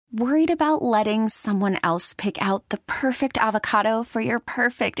Worried about letting someone else pick out the perfect avocado for your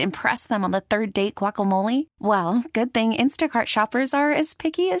perfect impress them on the third date guacamole? Well, good thing Instacart shoppers are as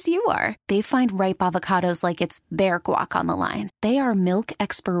picky as you are. They find ripe avocados like it's their guac on the line. They are milk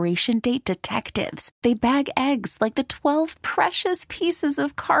expiration date detectives. They bag eggs like the 12 precious pieces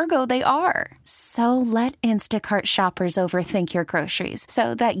of cargo they are. So let Instacart shoppers overthink your groceries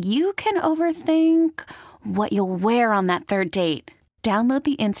so that you can overthink what you'll wear on that third date. Download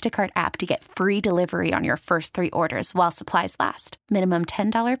the Instacart app to get free delivery on your first 3 orders while supplies last. Minimum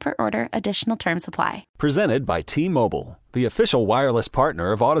 $10 per order. Additional terms apply. Presented by T-Mobile, the official wireless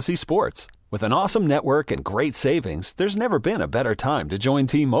partner of Odyssey Sports. With an awesome network and great savings, there's never been a better time to join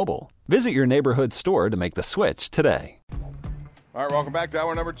T-Mobile. Visit your neighborhood store to make the switch today. All right, welcome back to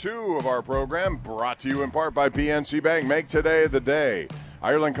hour number 2 of our program, brought to you in part by PNC Bank. Make today the day.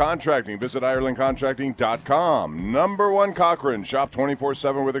 Ireland Contracting. Visit IrelandContracting.com. Number 1 Cochrane. Shop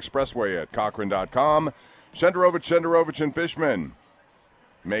 24/7 with Expressway at Cochrane.com. Shenderovich and Fishman.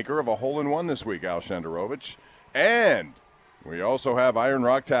 Maker of a hole-in-one this week, Al Shenderovich. And we also have Iron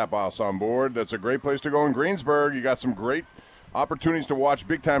Rock Tap House on board. That's a great place to go in Greensburg. You got some great opportunities to watch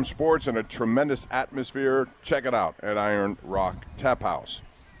big-time sports and a tremendous atmosphere. Check it out at Iron Rock Tap House.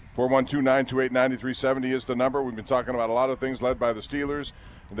 412-928-9370 is the number. We've been talking about a lot of things led by the Steelers.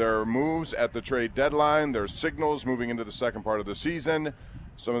 Their moves at the trade deadline, their signals moving into the second part of the season,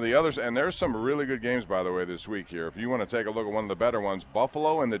 some of the others. And there's some really good games, by the way, this week here. If you want to take a look at one of the better ones,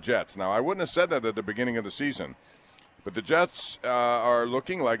 Buffalo and the Jets. Now, I wouldn't have said that at the beginning of the season, but the Jets are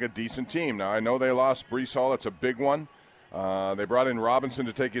looking like a decent team. Now, I know they lost Breece Hall. It's a big one. They brought in Robinson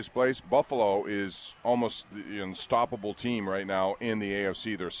to take his place. Buffalo is almost the unstoppable team right now in the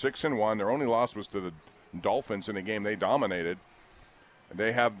AFC. They're 6-1. Their only loss was to the Dolphins in a game they dominated.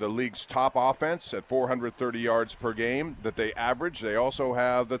 They have the league's top offense at 430 yards per game that they average. They also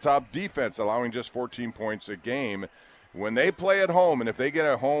have the top defense, allowing just 14 points a game. When they play at home, and if they get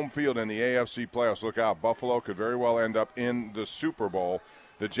a home field in the AFC playoffs, look out. Buffalo could very well end up in the Super Bowl.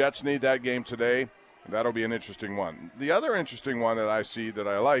 The Jets need that game today. That'll be an interesting one. The other interesting one that I see that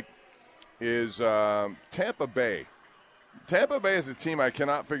I like is Tampa Bay. Tampa Bay is a team I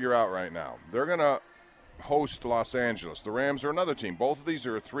cannot figure out right now. They're going to host Los Angeles. The Rams are another team. Both of these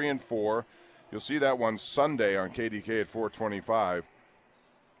are 3-4. You'll see that one Sunday on KDK at 425.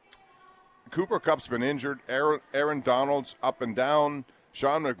 Cooper Kupp's been injured. Aaron Donald's up and down.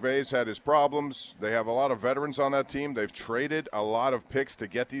 Sean McVay's had his problems. They have a lot of veterans on that team. They've traded a lot of picks to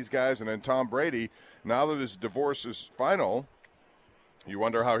get these guys. And then Tom Brady, now that his divorce is final, you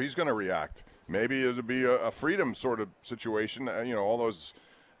wonder how he's going to react. Maybe it'll be a freedom sort of situation, all those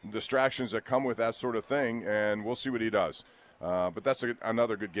distractions that come with that sort of thing, and we'll see what he does. But that's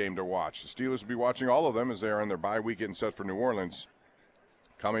another good game to watch. The Steelers will be watching all of them as they are on their bye week getting set for New Orleans.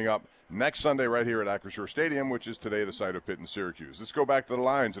 Coming up next Sunday right here at Acrisure Stadium, which is today the site of Pitt and Syracuse. Let's go back to the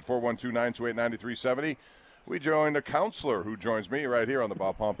lines at 412-928-9370. We joined a counselor who joins me right here on the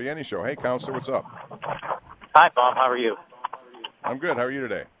Bob Pompeani Show. Hey, counselor, what's up? Hi, Bob. How are you? I'm good. How are you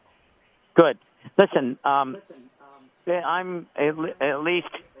today? Good. Listen, I'm at least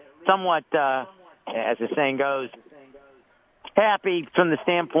somewhat, as the saying goes, happy from the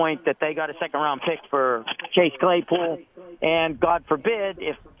standpoint that they got a second-round pick for Chase Claypool, and God forbid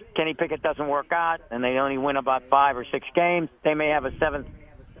if Kenny Pickett doesn't work out and they only win about 5 or 6 games, they may have a 7th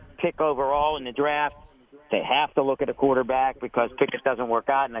pick overall in the draft. They have to look at a quarterback because Pickett doesn't work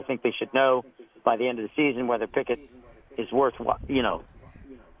out, and I think they should know by the end of the season whether Pickett is worth,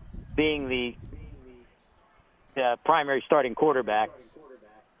 being the primary starting quarterback.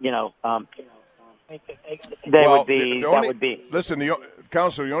 Would be. Listen,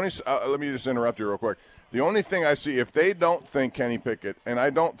 Counselor, let me just interrupt you real quick. The only thing I see, if they don't think Kenny Pickett, and I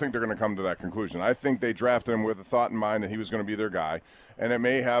don't think they're going to come to that conclusion, I think they drafted him with a thought in mind that he was going to be their guy, and it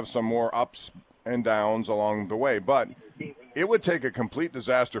may have some more ups and downs along the way. But it would take a complete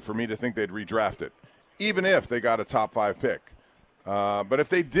disaster for me to think they'd redraft it, even if they got a top 5 pick. But if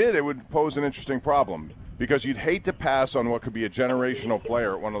they did, it would pose an interesting problem because you'd hate to pass on what could be a generational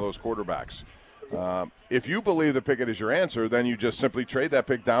player at one of those quarterbacks. If you believe that Pickett is your answer, then you just simply trade that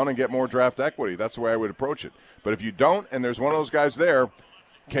pick down and get more draft equity. That's the way I would approach it. But if you don't, and there's one of those guys there,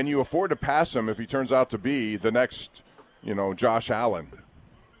 can you afford to pass him if he turns out to be the next, Josh Allen?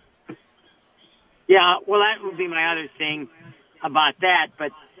 Yeah, well, that would be my other thing about that.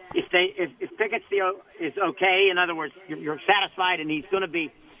 But if Pickett is okay, in other words, you're satisfied and he's going to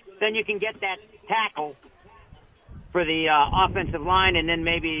be, then you can get that tackle for the offensive line and then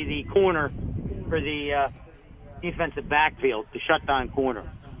maybe the corner for the defensive backfield, the shutdown corner.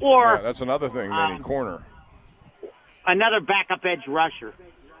 Or that's another thing, corner. Another backup edge rusher.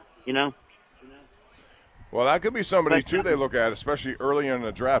 you know. Well, that could be somebody, too, they look at, especially early in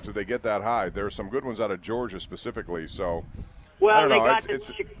the draft, if they get that high. There are some good ones out of Georgia specifically. So, well, I don't know. They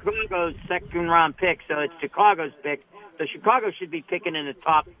got Chicago's second-round pick, so it's Chicago's pick. So Chicago should be picking in the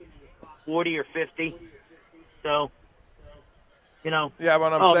top 40 or 50. So, you know. Yeah,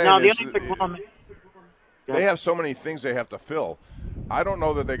 what I'm saying is they have so many things they have to fill. I don't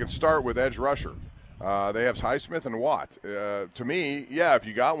know that they can start with edge rusher. They have Highsmith and Watt. To me, yeah, if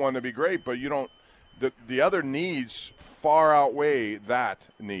you got one, that'd be great, but you don't. The other needs far outweigh that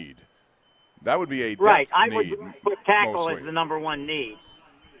need. That would be a depth right. I need, would put tackle mostly as the number one need,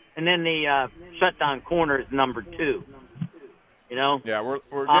 and then the shutdown corner is number two. You know. Yeah,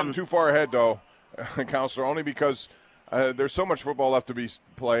 we're getting too far ahead though, Counselor. Only because there's so much football left to be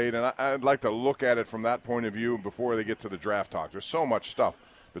played, and I'd like to look at it from that point of view before they get to the draft talk. There's so much stuff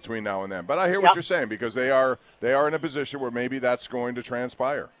between now and then. But I hear what you're saying, because they are in a position where maybe that's going to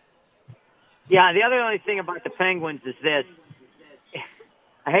transpire. Yeah, the only thing about the Penguins is this.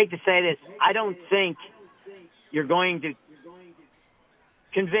 I hate to say this. I don't think you're going to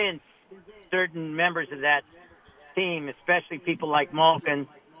convince certain members of that team, especially people like Malkin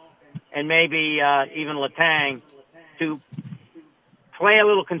and maybe even Letang, to play a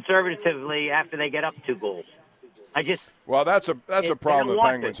little conservatively after they get up 2 goals. Well, that's a problem the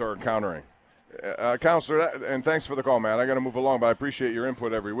Penguins are encountering. Counselor, and thanks for the call, man. I got to move along, but I appreciate your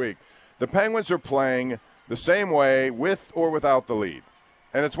input every week. The Penguins are playing the same way with or without the lead.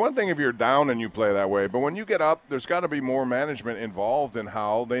 And it's one thing if you're down and you play that way, but when you get up, there's got to be more management involved in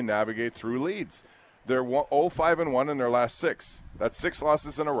how they navigate through leads. They're 0-5-1 in their last 6. That's 6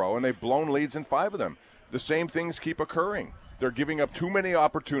 losses in a row, and they've blown leads in 5 of them. The same things keep occurring. They're giving up too many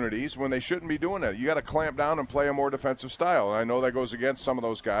opportunities when they shouldn't be doing that. You got to clamp down and play a more defensive style. And I know that goes against some of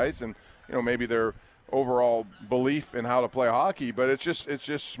those guys, and maybe their overall belief in how to play hockey. But it's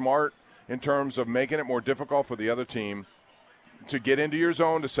just smart in terms of making it more difficult for the other team to get into your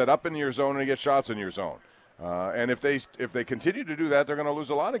zone, to set up in your zone, and to get shots in your zone. And if they continue to do that, they're going to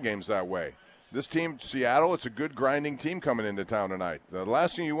lose a lot of games that way. This team, Seattle, it's a good grinding team coming into town tonight. The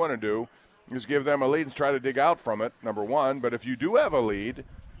last thing you want to do is give them a lead and try to dig out from it, number one. But if you do have a lead,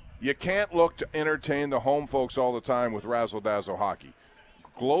 you can't look to entertain the home folks all the time with razzle-dazzle hockey.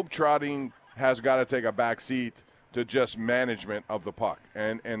 Globetrotting has got to take a back seat to just management of the puck.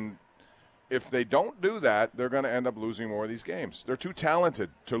 And if they don't do that, they're going to end up losing more of these games. They're too talented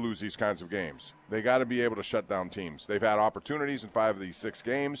to lose these kinds of games. They got to be able to shut down teams. They've had opportunities in 5 of these 6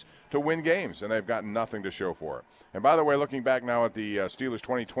 games to win games, and they've got nothing to show for it. And by the way, looking back now at the Steelers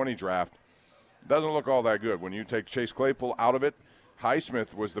 2020 draft, doesn't look all that good. When you take Chase Claypool out of it,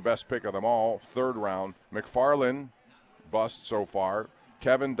 Highsmith was the best pick of them all, 3rd round. McFarland, bust so far.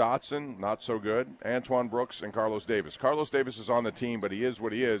 Kevin Dotson, not so good. Antoine Brooks and Carlos Davis. Carlos Davis is on the team, but he is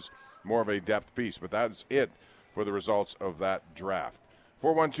what he is, more of a depth piece. But that's it for the results of that draft.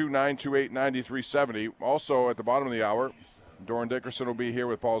 412-928-9370. Also at the bottom of the hour, Doran Dickerson will be here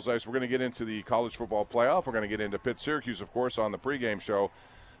with Paul Zeiss. We're going to get into the college football playoff. We're going to get into Pitt-Syracuse, of course, on the pregame show.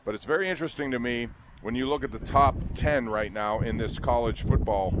 But it's very interesting to me when you look at the top 10 right now in this college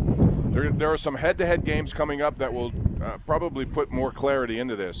football. There are some head-to-head games coming up that will probably put more clarity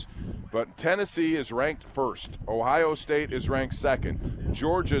into this. But Tennessee is ranked 1st. Ohio State is ranked 2nd.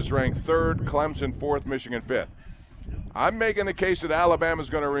 Georgia is ranked 3rd. Clemson 4th. Michigan 5th. I'm making the case that Alabama's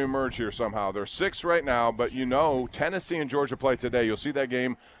going to reemerge here somehow. They're 6th right now, but Tennessee and Georgia play today. You'll see that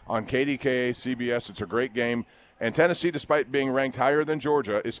game on KDKA, CBS. It's a great game. And Tennessee, despite being ranked higher than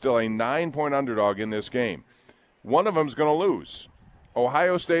Georgia, is still a 9-point underdog in this game. One of them is going to lose.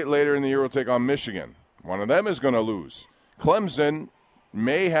 Ohio State later in the year will take on Michigan. One of them is going to lose. Clemson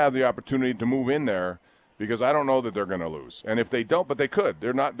may have the opportunity to move in there because I don't know that they're going to lose. And if they don't, but they could.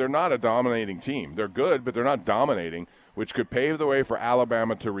 They're not a dominating team. They're good, but they're not dominating, which could pave the way for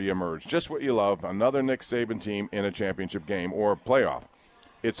Alabama to reemerge. Just what you love, another Nick Saban team in a championship game or playoff.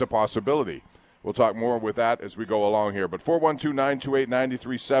 It's a possibility. We'll talk more with that as we go along here. But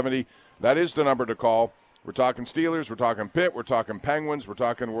 412-928-9370, that is the number to call. We're talking Steelers, we're talking Pitt, we're talking Penguins, we're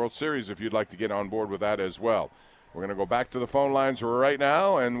talking World Series if you'd like to get on board with that as well. We're going to go back to the phone lines right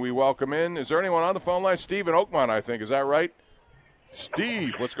now, and we welcome in. Is there anyone on the phone line? Steve in Oakmont, I think. Is that right?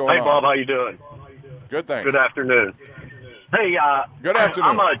 Steve, what's going on? Hey, Bob, how you doing? Good, thanks. Good afternoon. Hey, good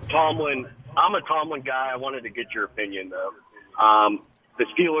afternoon. I'm a Tomlin guy. I wanted to get your opinion, though. The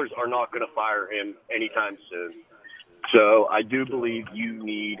Steelers are not going to fire him anytime soon. So I do believe you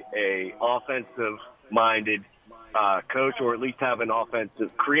need a offensive-minded coach, or at least have an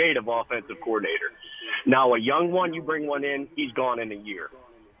creative offensive coordinator. Now, a young one, you bring one in, he's gone in a year.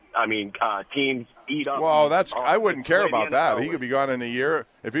 teams eat up. Well, I wouldn't care about that. He could be gone in a year.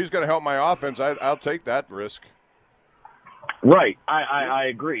 If he's going to help my offense, I'll take that risk. Right. I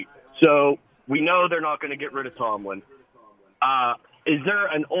agree. So we know they're not going to get rid of Tomlin. Is there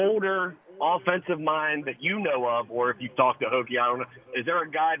an older offensive mind that you know of, or if you've talked to Hokie, I don't know, is there a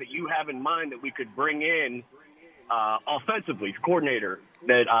guy that you have in mind that we could bring in offensively, coordinator,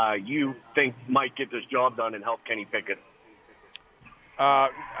 that you think might get this job done and help Kenny Pickett?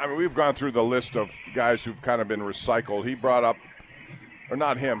 We've gone through the list of guys who've kind of been recycled. He brought up, or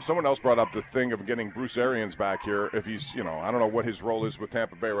not him, someone else brought up the thing of getting Bruce Arians back here. If he's, I don't know what his role is with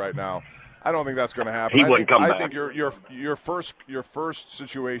Tampa Bay right now. I don't think that's going to happen. He wouldn't come back. I think your first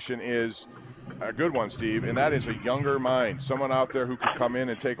situation is a good one, Steve, and that is a younger mind, someone out there who could come in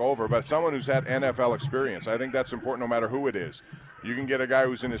and take over, but someone who's had NFL experience. I think that's important no matter who it is. You can get a guy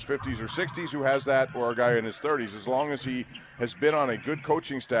who's in his 50s or 60s who has that, or a guy in his 30s, as long as he has been on a good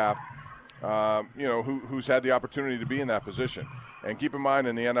coaching staff, who's had the opportunity to be in that position. And keep in mind,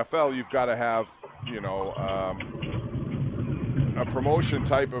 in the NFL, you've got to have, a promotion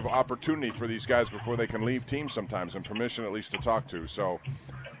type of opportunity for these guys before they can leave teams sometimes, and permission at least to talk to. So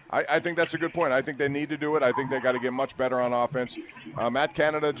I think that's a good point. I think they need to do it. I think they got to get much better on offense. Matt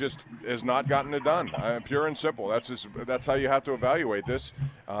Canada just has not gotten it done, pure and simple. That's how you have to evaluate this.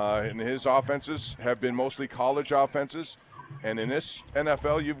 And his offenses have been mostly college offenses. And in this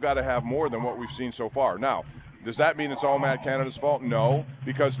NFL, you've got to have more than what we've seen so far. Now, does that mean it's all Matt Canada's fault? No,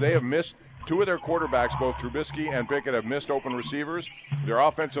 because they have missed two of their quarterbacks, both Trubisky and Pickett, have missed open receivers. Their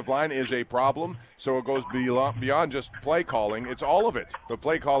offensive line is a problem, so it goes beyond just play calling. It's all of it. The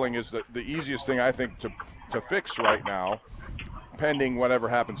play calling is the easiest thing, I think, to fix right now, pending whatever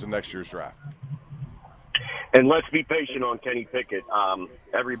happens in next year's draft. And let's be patient on Kenny Pickett.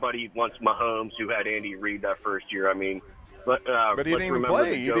 Everybody wants Mahomes, who had Andy Reid that first year. But he didn't even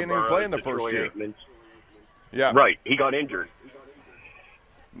play. He didn't even play in the first year. Yeah, right. He got injured.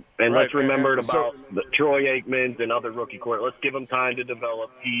 And let's remember about the Troy Aikmans and other rookie quarterbacks. Let's give him time to develop.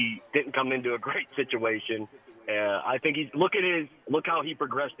 He didn't come into a great situation. I think look how he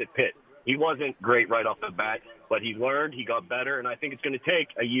progressed at Pitt. He wasn't great right off the bat, but he learned, he got better, and I think it's going to take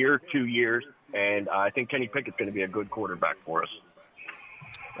a year, 2 years, and I think Kenny Pickett's going to be a good quarterback for us.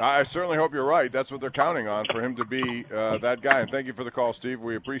 I certainly hope you're right. That's what they're counting on, for him to be that guy. And thank you for the call, Steve.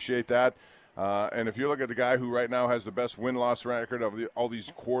 We appreciate that. And if you look at the guy who right now has the best win-loss record of all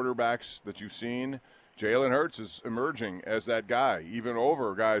these quarterbacks that you've seen, Jalen Hurts is emerging as that guy, even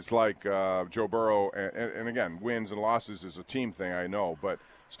over guys like Joe Burrow. And again, wins and losses is a team thing, I know. But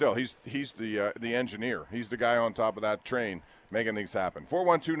still, he's the engineer. He's the guy on top of that train making things happen.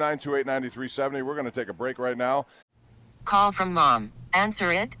 412-928-9370. We're going to take a break right now. Call from mom.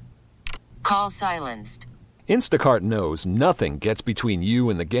 Answer it. Call silenced. Instacart knows nothing gets between you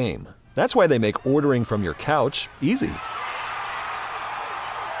and the game. That's why they make ordering from your couch easy.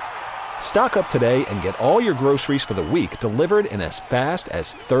 Stock up today and get all your groceries for the week delivered in as fast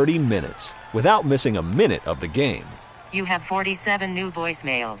as 30 minutes without missing a minute of the game. You have 47 new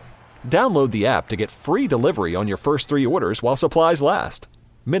voicemails. Download the app to get free delivery on your first 3 orders while supplies last.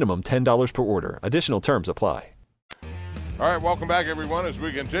 Minimum $10 per order. Additional terms apply. All right, welcome back, everyone, as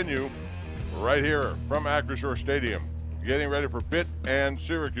we continue right here from Acrisure Stadium. Getting ready for Pitt and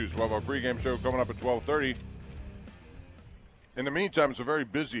Syracuse. We'll have our pregame show coming up at 12:30. In the meantime, it's a very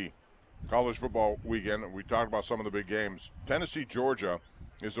busy college football weekend. We talked about some of the big games. Tennessee, Georgia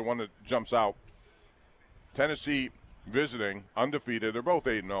is the one that jumps out. Tennessee visiting, undefeated. They're both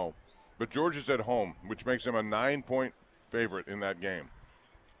 8-0. But Georgia's at home, which makes them a 9-point favorite in that game.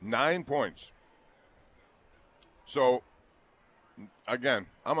 9 points. So, again,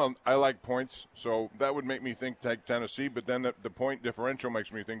 I like points, so that would make me think take Tennessee, but then the point differential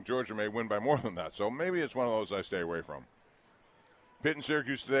makes me think Georgia may win by more than that. So maybe it's one of those I stay away from. Pitt and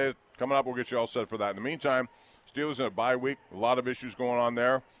Syracuse today. Coming up, we'll get you all set for that. In the meantime, Steelers in a bye week. A lot of issues going on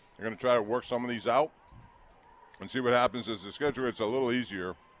there. They're going to try to work some of these out and see what happens as the schedule gets a little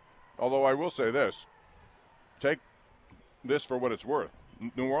easier. Although I will say this. Take this for what it's worth.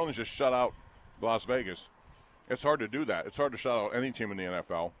 New Orleans just shut out Las Vegas. It's hard to do that. It's hard to shut out any team in the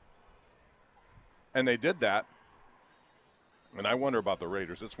NFL. And they did that. And I wonder about the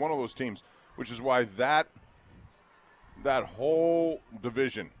Raiders. It's one of those teams, which is why that whole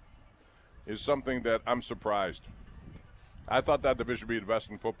division is something that I'm surprised. I thought that division would be the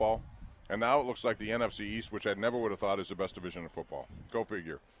best in football. And now it looks like the NFC East, which I never would have thought is the best division in football. Go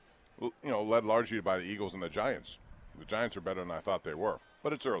figure. Led largely by the Eagles and the Giants. The Giants are better than I thought they were.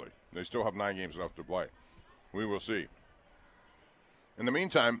 But it's early. They still have 9 games left to play. We will see. In the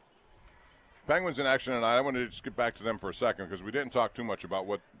meantime, Penguins in action tonight. I want to just get back to them for a second because we didn't talk too much about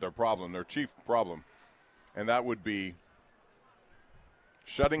what their chief problem, and that would be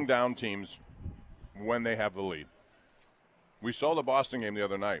shutting down teams when they have the lead. We saw the Boston game the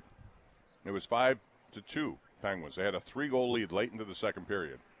other night. It was 5-2 Penguins. They had a 3-goal lead late into the second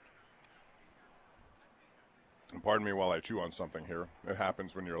period. And pardon me while I chew on something here. It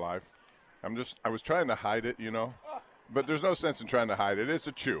happens when you're live. I was trying to hide it, but there's no sense in trying to hide it. It's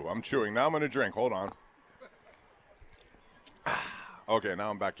a chew. I'm chewing. Now I'm going to drink. Hold on. Okay, now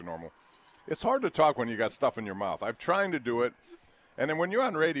I'm back to normal. It's hard to talk when you got stuff in your mouth. I'm trying to do it. And then when you're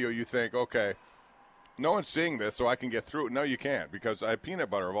on radio, you think, okay, no one's seeing this, so I can get through it. No, you can't, because I have peanut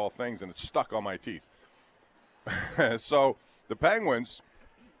butter of all things, and it's stuck on my teeth. So the Penguins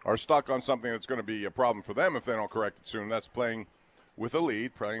are stuck on something that's going to be a problem for them if they don't correct it soon. That's playing with a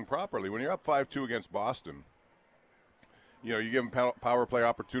lead, playing properly. When you're up 5-2 against Boston, you give them power play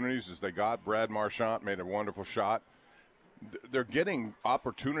opportunities as they got. Brad Marchand made a wonderful shot. They're getting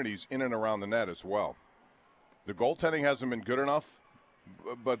opportunities in and around the net as well. The goaltending hasn't been good enough,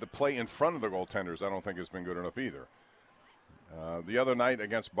 but the play in front of the goaltenders I don't think has been good enough either. The other night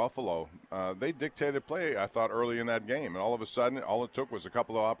against Buffalo, they dictated play, I thought, early in that game. And all of a sudden, all it took was a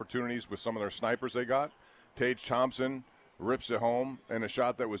couple of opportunities with some of their snipers they got. Tage Thompson rips it home in a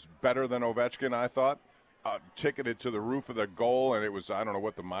shot that was better than Ovechkin, I thought. Ticketed to the roof of the goal, and it was, I don't know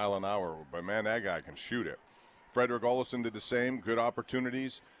what the mile an hour, but, man, that guy can shoot it. Frederick Olofsson did the same, good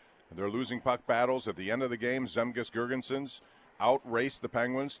opportunities. They're losing puck battles. At the end of the game, Zemgus Girgensons outraced the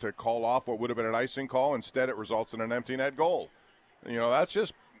Penguins to call off what would have been an icing call. Instead, it results in an empty net goal. That's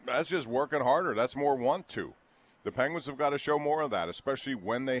just working harder. That's more want to. The Penguins have got to show more of that, especially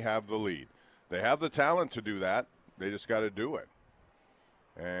when they have the lead. They have the talent to do that. They just got to do it.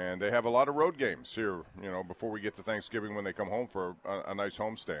 And they have a lot of road games here, before we get to Thanksgiving when they come home for a nice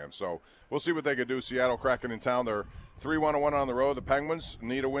homestand. So we'll see what they can do. Seattle Kraken in town. They're 3-1-1 on the road. The Penguins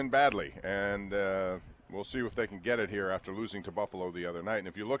need a win badly. And we'll see if they can get it here after losing to Buffalo the other night. And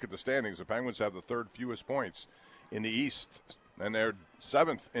if you look at the standings, the Penguins have the third fewest points in the East. And they're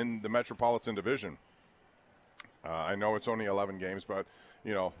 7th in the Metropolitan Division. I know it's only 11 games, but,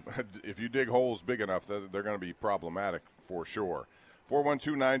 if you dig holes big enough, they're going to be problematic for sure.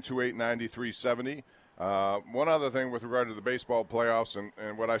 412-928-9370. One other thing with regard to the baseball playoffs and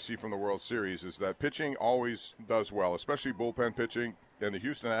what I see from the World Series is that pitching always does well, especially bullpen pitching. And the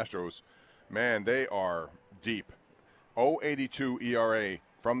Houston Astros, man, they are deep. 0.82 ERA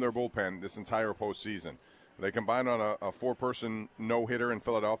from their bullpen this entire postseason. They combined on a 4-person no-hitter in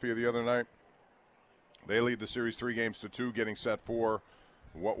Philadelphia the other night. They lead the series 3-2, getting set for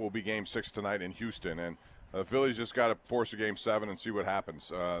what will be Game 6 tonight in Houston. And the Phillies just got to force a Game 7 and see what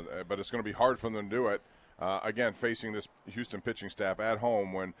happens. But it's going to be hard for them to do it, again, facing this Houston pitching staff at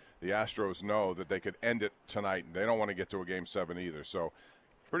home when the Astros know that they could end it tonight. They don't want to get to a Game 7 either. So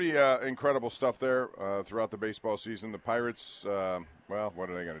pretty incredible stuff there throughout the baseball season. The Pirates, well, what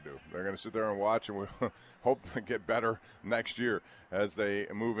are they going to do? They're going to sit there and watch, and we hope to get better next year as they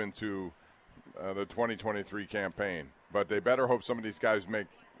move into the 2023 campaign. But they better hope some of these guys make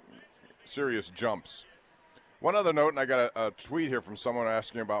serious jumps. One other note, and I got a tweet here from someone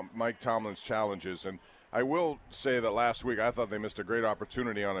asking about Mike Tomlin's challenges. And I will say that last week I thought they missed a great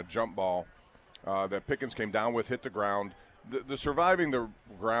opportunity on a jump ball that Pickens came down with, hit the ground. The surviving the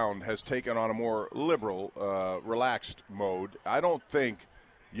ground has taken on a more liberal, relaxed mode. I don't think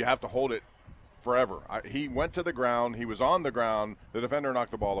you have to hold it forever. He went to the ground. He was on the ground. The defender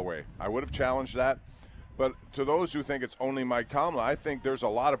knocked the ball away. I would have challenged that. But to those who think it's only Mike Tomlin, I think there's a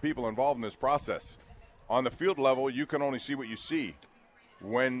lot of people involved in this process. On the field level, you can only see what you see.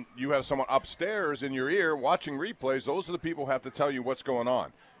 When you have someone upstairs in your ear watching replays, those are the people who have to tell you what's going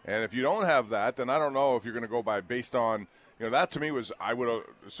on. And if you don't have that, then I don't know if you're going to go by based on, that to me was, I would have,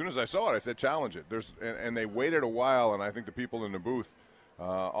 as soon as I saw it, I said challenge it. And they waited a while, and I think the people in the booth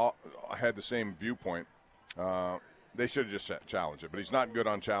had the same viewpoint. They should have just challenged it. But he's not good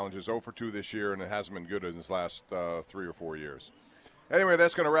on challenges, 0 for 2 this year, and it hasn't been good in his last 3 or 4 years. Anyway,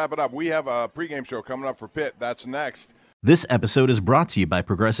 that's going to wrap it up. We have a pregame show coming up for Pitt. That's next. This episode is brought to you by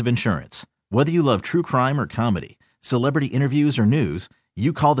Progressive Insurance. Whether you love true crime or comedy, celebrity interviews or news,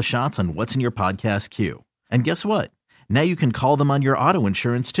 you call the shots on what's in your podcast queue. And guess what? Now you can call them on your auto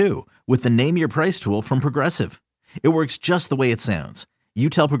insurance too with the Name Your Price tool from Progressive. It works just the way it sounds. You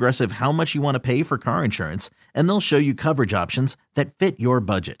tell Progressive how much you want to pay for car insurance, and they'll show you coverage options that fit your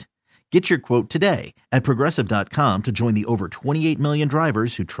budget. Get your quote today at Progressive.com to join the over 28 million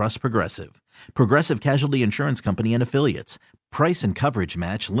drivers who trust Progressive. Progressive Casualty Insurance Company and Affiliates. Price and coverage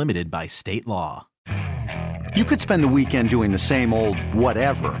match limited by state law. You could spend the weekend doing the same old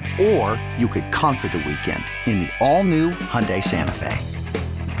whatever, or you could conquer the weekend in the all-new Hyundai Santa Fe.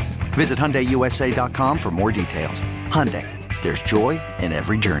 Visit HyundaiUSA.com for more details. Hyundai, there's joy in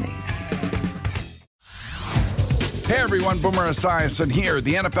every journey. Hey everyone, Boomer Esiason here.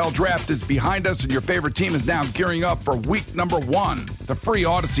 The NFL Draft is behind us and your favorite team is now gearing up for week number 1. The free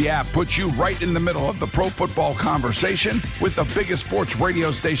Odyssey app puts you right in the middle of the pro football conversation with the biggest sports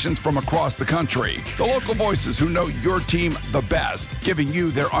radio stations from across the country. The local voices who know your team the best, giving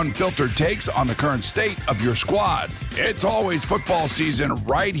you their unfiltered takes on the current state of your squad. It's always football season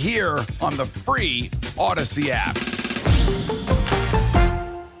right here on the free Odyssey app.